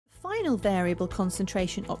final variable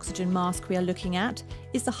concentration oxygen mask we are looking at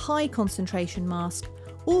is the high concentration mask,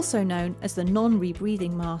 also known as the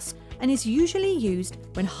non-rebreathing mask, and is usually used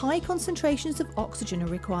when high concentrations of oxygen are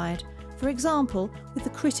required, for example with a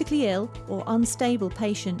critically ill or unstable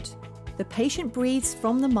patient. The patient breathes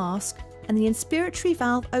from the mask and the inspiratory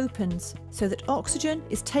valve opens so that oxygen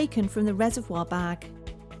is taken from the reservoir bag.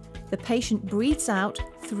 The patient breathes out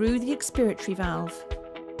through the expiratory valve.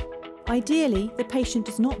 Ideally, the patient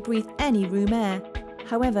does not breathe any room air.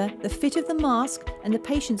 However, the fit of the mask and the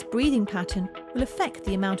patient's breathing pattern will affect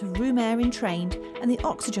the amount of room air entrained and the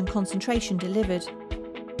oxygen concentration delivered.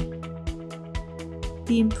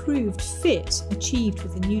 The improved fit achieved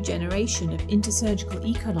with the new generation of intersurgical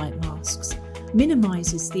Ecolite masks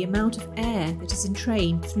minimises the amount of air that is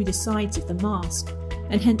entrained through the sides of the mask,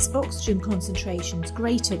 and hence oxygen concentrations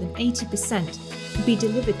greater than 80% can be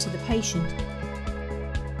delivered to the patient.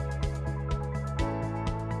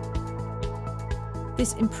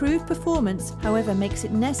 This improved performance, however, makes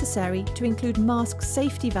it necessary to include mask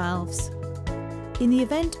safety valves. In the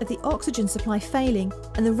event of the oxygen supply failing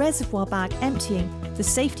and the reservoir bag emptying, the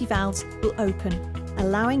safety valves will open,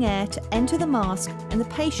 allowing air to enter the mask and the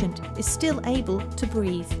patient is still able to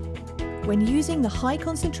breathe. When using the high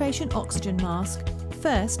concentration oxygen mask,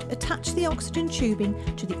 first attach the oxygen tubing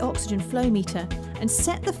to the oxygen flow meter and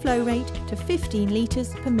set the flow rate to 15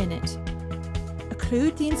 litres per minute.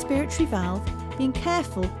 Occlude the inspiratory valve, being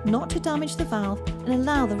careful not to damage the valve and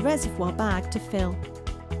allow the reservoir bag to fill.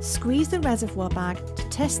 Squeeze the reservoir bag to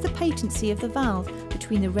test the patency of the valve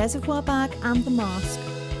between the reservoir bag and the mask.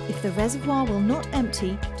 If the reservoir will not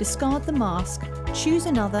empty, discard the mask, choose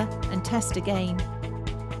another and test again.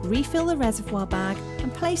 Refill the reservoir bag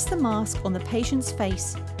and place the mask on the patient's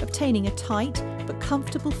face, obtaining a tight but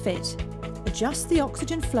comfortable fit. Adjust the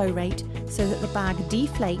oxygen flow rate so that the bag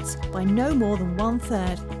deflates by no more than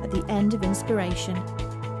 1/3 at the end of inspiration.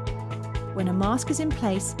 When a mask is in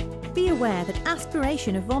place, be aware that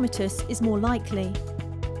aspiration of vomitus is more likely.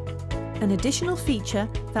 An additional feature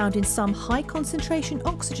found in some high concentration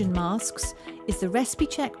oxygen masks is the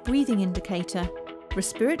RespiCheck breathing indicator.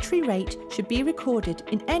 Respiratory rate should be recorded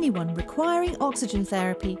in anyone requiring oxygen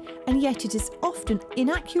therapy, and yet it is often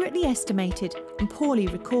inaccurately estimated and poorly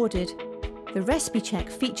recorded. The RespiCheck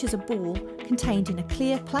features a ball contained in a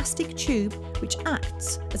clear plastic tube which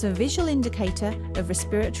acts as a visual indicator of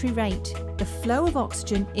respiratory rate. The flow of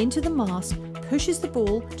oxygen into the mask pushes the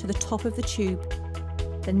ball to the top of the tube.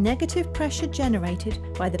 The negative pressure generated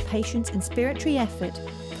by the patient's inspiratory effort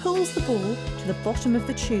pulls the ball to the bottom of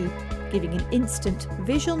the tube, giving an instant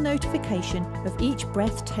visual notification of each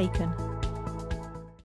breath taken.